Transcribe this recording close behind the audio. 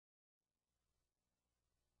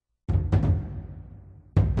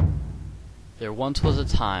There once was a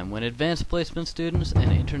time when advanced placement students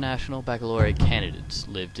and international baccalaureate candidates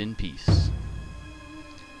lived in peace.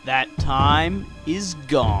 That time is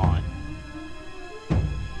gone.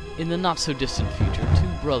 In the not-so-distant future,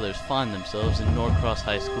 two brothers find themselves in Norcross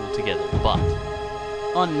High School together, but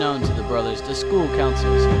Unknown to the brothers, the school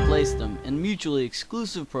counselors have placed them in mutually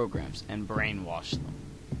exclusive programs and brainwashed them.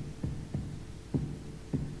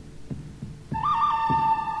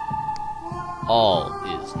 all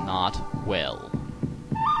is not well.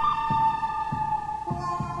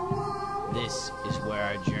 This is where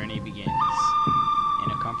our journey begins.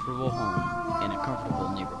 In a comfortable home, in a comfortable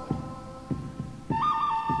neighborhood.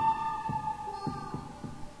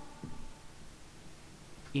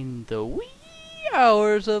 In the wee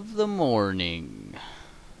hours of the morning.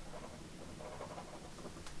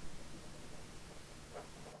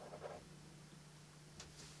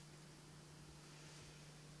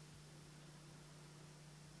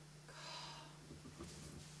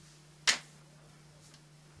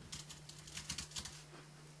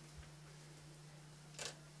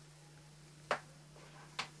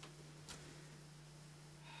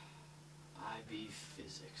 IB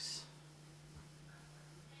Physics.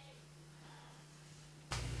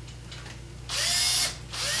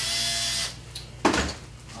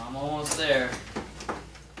 I'm almost there.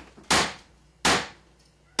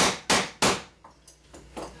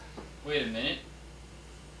 Wait a minute.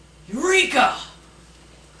 Eureka!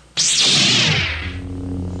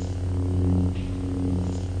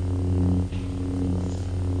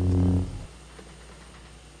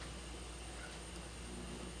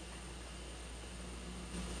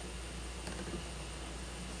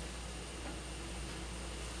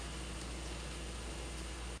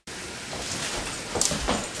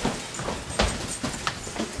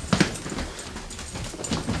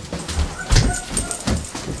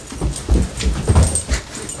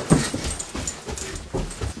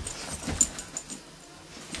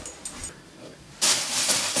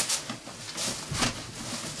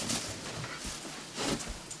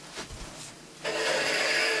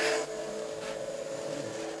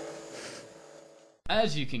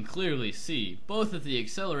 As you can clearly see, both of the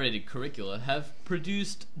accelerated curricula have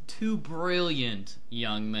produced two brilliant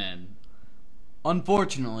young men.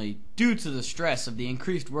 Unfortunately, due to the stress of the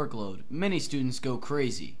increased workload, many students go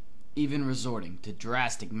crazy, even resorting to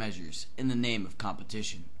drastic measures in the name of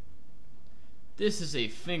competition. This is a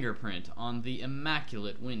fingerprint on the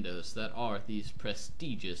immaculate windows that are these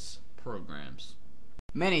prestigious programs.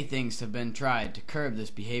 Many things have been tried to curb this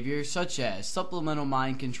behavior, such as supplemental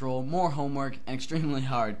mind control, more homework, and extremely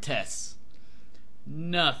hard tests.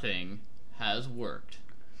 Nothing has worked.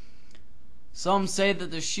 Some say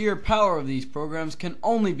that the sheer power of these programs can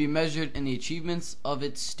only be measured in the achievements of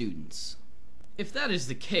its students. If that is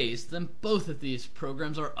the case, then both of these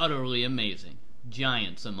programs are utterly amazing.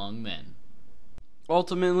 Giants among men.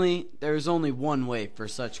 Ultimately, there is only one way for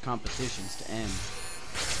such competitions to end.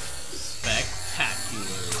 Spectacular.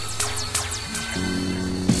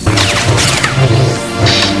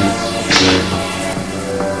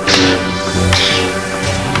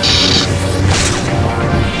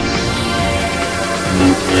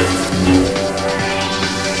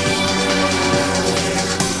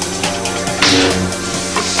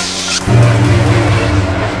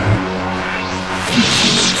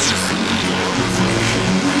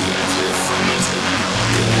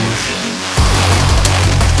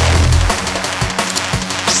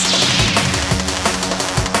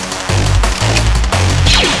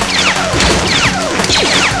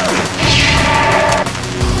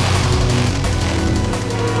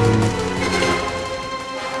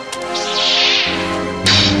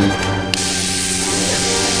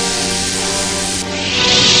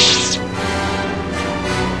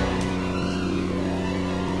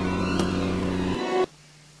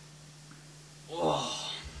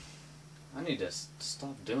 I need to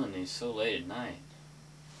stop doing these so late at night.